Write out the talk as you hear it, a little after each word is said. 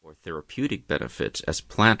therapeutic benefits as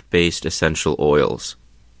plant-based essential oils.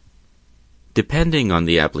 Depending on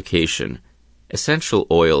the application, essential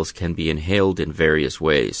oils can be inhaled in various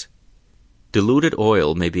ways. Diluted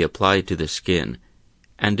oil may be applied to the skin,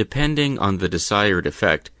 and depending on the desired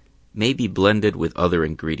effect, may be blended with other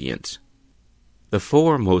ingredients. The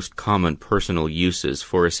 4 most common personal uses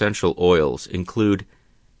for essential oils include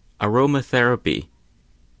aromatherapy,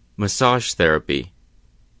 massage therapy,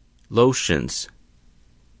 lotions,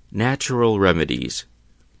 natural remedies.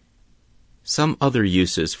 Some other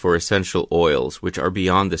uses for essential oils which are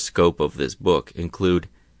beyond the scope of this book include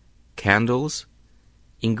candles,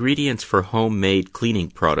 ingredients for homemade cleaning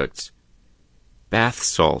products, bath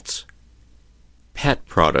salts, pet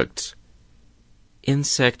products,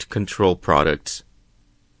 insect control products.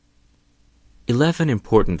 11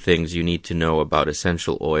 important things you need to know about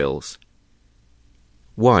essential oils.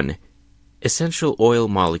 1. Essential oil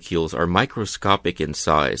molecules are microscopic in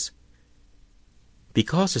size.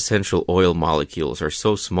 Because essential oil molecules are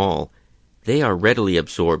so small, they are readily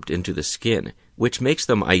absorbed into the skin, which makes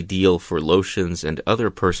them ideal for lotions and other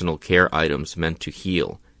personal care items meant to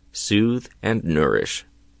heal, soothe, and nourish.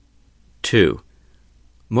 2.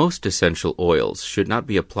 Most essential oils should not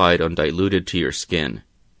be applied undiluted to your skin.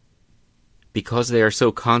 Because they are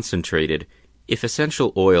so concentrated, if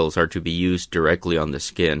essential oils are to be used directly on the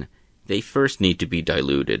skin, they first need to be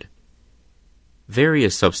diluted.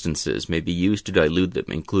 Various substances may be used to dilute them,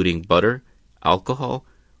 including butter, alcohol,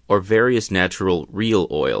 or various natural real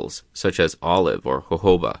oils, such as olive or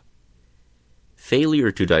jojoba.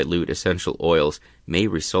 Failure to dilute essential oils may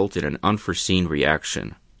result in an unforeseen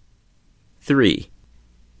reaction. 3.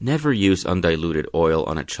 Never use undiluted oil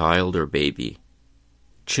on a child or baby.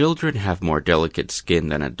 Children have more delicate skin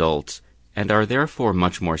than adults and are therefore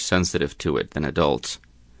much more sensitive to it than adults.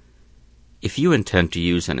 If you intend to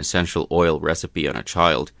use an essential oil recipe on a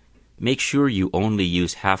child, make sure you only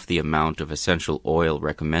use half the amount of essential oil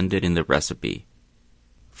recommended in the recipe.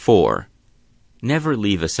 4. Never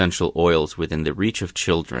leave essential oils within the reach of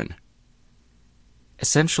children.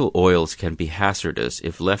 Essential oils can be hazardous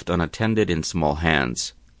if left unattended in small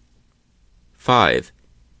hands. 5.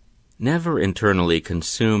 Never internally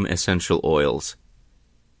consume essential oils.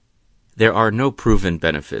 There are no proven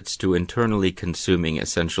benefits to internally consuming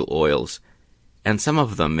essential oils, and some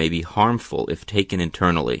of them may be harmful if taken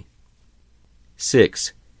internally.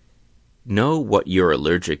 6. Know what you're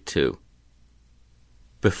allergic to.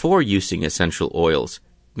 Before using essential oils,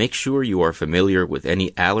 make sure you are familiar with any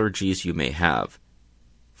allergies you may have.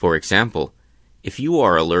 For example, if you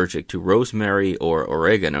are allergic to rosemary or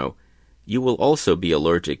oregano, you will also be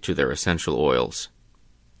allergic to their essential oils.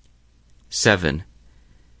 7.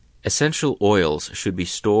 Essential oils should be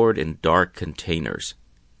stored in dark containers.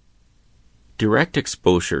 Direct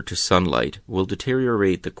exposure to sunlight will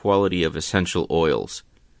deteriorate the quality of essential oils,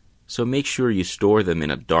 so make sure you store them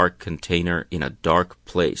in a dark container in a dark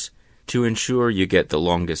place to ensure you get the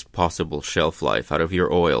longest possible shelf life out of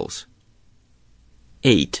your oils.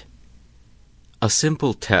 8. A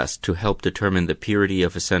simple test to help determine the purity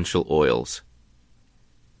of essential oils.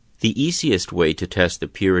 The easiest way to test the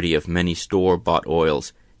purity of many store-bought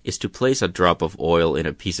oils is to place a drop of oil in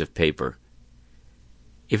a piece of paper.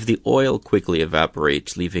 If the oil quickly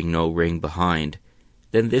evaporates, leaving no ring behind,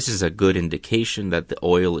 then this is a good indication that the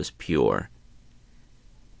oil is pure.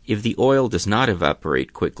 If the oil does not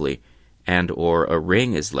evaporate quickly, and/or a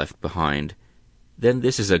ring is left behind, then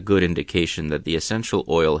this is a good indication that the essential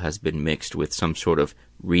oil has been mixed with some sort of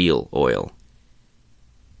real oil.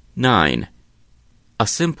 9. A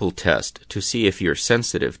simple test to see if you're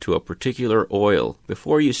sensitive to a particular oil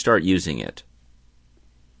before you start using it.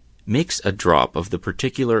 Mix a drop of the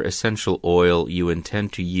particular essential oil you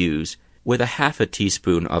intend to use with a half a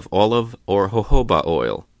teaspoon of olive or jojoba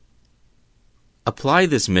oil. Apply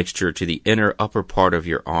this mixture to the inner upper part of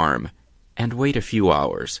your arm and wait a few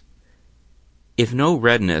hours. If no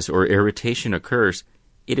redness or irritation occurs,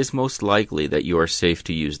 it is most likely that you are safe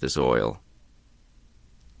to use this oil.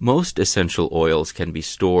 Most essential oils can be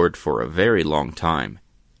stored for a very long time.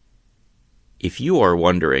 If you are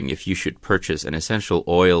wondering if you should purchase an essential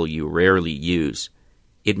oil you rarely use,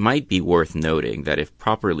 it might be worth noting that if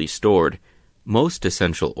properly stored, most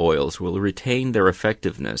essential oils will retain their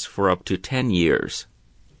effectiveness for up to 10 years.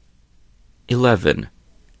 11.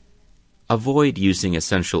 Avoid using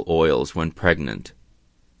essential oils when pregnant.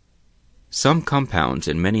 Some compounds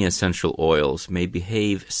in many essential oils may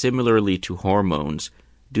behave similarly to hormones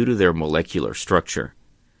due to their molecular structure,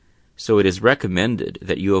 so it is recommended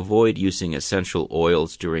that you avoid using essential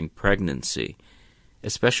oils during pregnancy,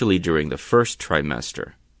 especially during the first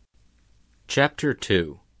trimester. Chapter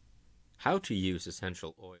 2. How to use essential oils.